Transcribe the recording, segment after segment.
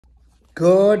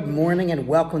Good morning and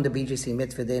welcome to BJC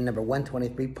Mitzvah Day number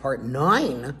 123, part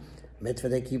 9. Mitzvah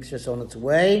Day keeps your soul on its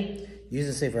way. Use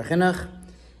the Sefer Hachinuch.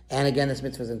 And again, this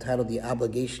mitzvah is entitled The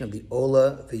Obligation of the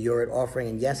Oleh V'yoreid offering.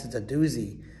 And yes, it's a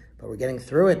doozy, but we're getting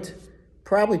through it.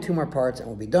 Probably 2 more parts and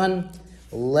we'll be done.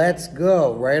 Let's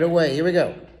go right away. Here we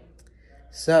go.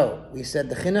 So, we said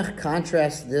the Chinuch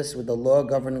contrasts this with the law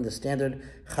governing the standard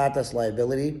chatas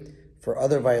liability for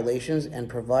other violations and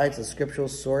provides the scriptural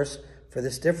source for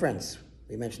this difference.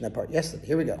 We mentioned that part yesterday.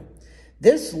 Here we go.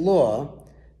 This law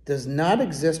does not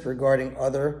exist regarding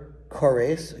other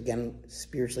kores, again,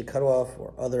 spiritually cut off,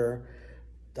 or other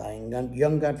dying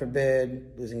young, God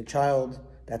forbid, losing a child.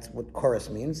 That's what kores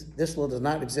means. This law does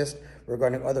not exist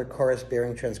regarding other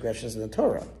kores-bearing transgressions in the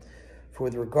Torah. For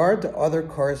with regard to other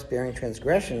kores-bearing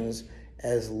transgressions,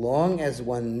 as long as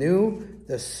one knew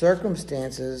the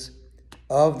circumstances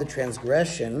of the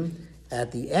transgression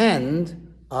at the end,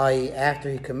 i.e. after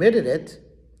he committed it,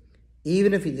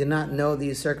 even if he did not know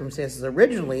these circumstances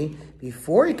originally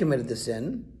before he committed the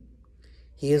sin,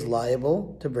 he is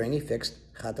liable to bring a fixed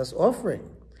chatas offering.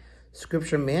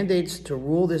 Scripture mandates to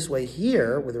rule this way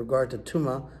here with regard to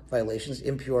tumah violations,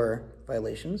 impure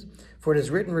violations, for it is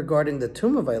written regarding the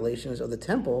tumah violations of the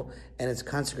temple and its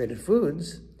consecrated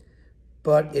foods,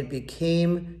 but it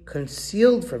became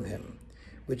concealed from him,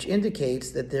 which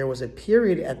indicates that there was a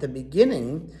period at the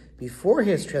beginning before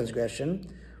his transgression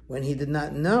when he did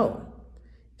not know,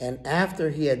 and after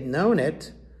he had known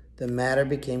it, the matter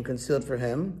became concealed for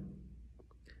him,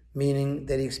 meaning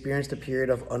that he experienced a period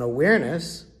of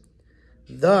unawareness.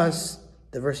 Thus,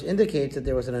 the verse indicates that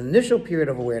there was an initial period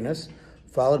of awareness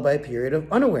followed by a period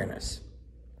of unawareness.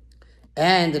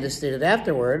 And it is stated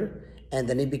afterward, and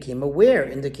then he became aware,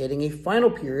 indicating a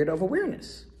final period of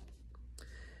awareness.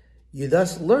 You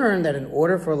thus learn that in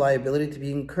order for liability to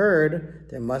be incurred,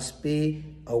 there must be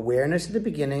awareness at the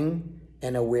beginning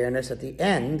and awareness at the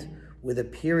end, with a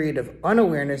period of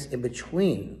unawareness in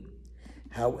between.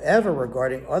 However,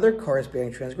 regarding other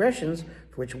kores-bearing transgressions,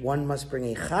 for which one must bring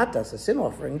a chatas, a sin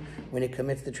offering, when he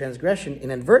commits the transgression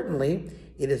inadvertently,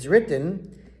 it is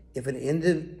written, if an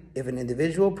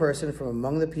individual person from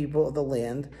among the people of the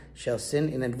land shall sin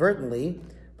inadvertently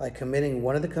by committing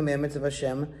one of the commandments of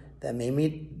Hashem that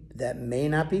may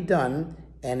not be done,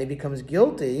 and he becomes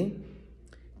guilty,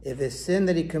 if his sin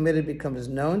that he committed becomes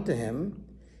known to him,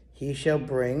 he shall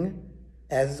bring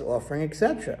as his offering,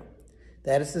 etc.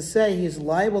 That is to say, he is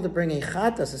liable to bring a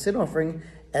chatas, a sin offering,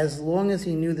 as long as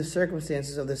he knew the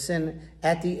circumstances of the sin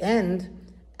at the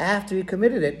end, after he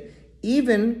committed it,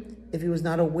 even if he was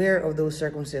not aware of those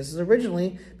circumstances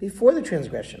originally before the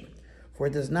transgression. For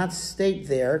it does not state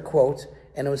there, quote,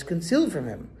 and it was concealed from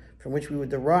him, from which we would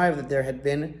derive that there had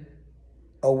been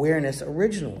awareness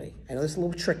originally. I know this is a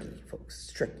little tricky, folks.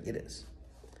 It's tricky, it is.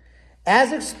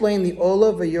 As explained, the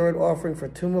Oleh V'yoreid offering for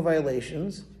tumah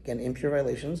violations, again, impure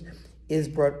violations, is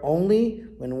brought only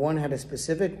when one had a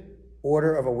specific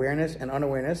order of awareness and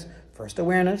unawareness, first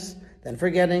awareness, then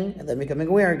forgetting, and then becoming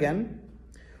aware again.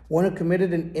 One who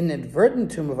committed an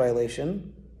inadvertent tumah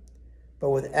violation, but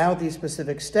without these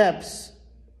specific steps,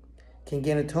 can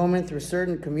gain atonement through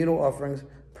certain communal offerings,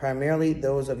 primarily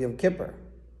those of Yom Kippur.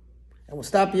 And we'll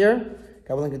stop here.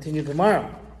 God willing, continue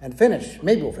tomorrow and finish.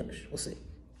 Maybe we'll finish. We'll see.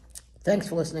 Thanks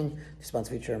for listening. Response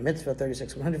feature Mitzvah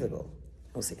 36-100 for the goal.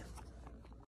 We'll see you.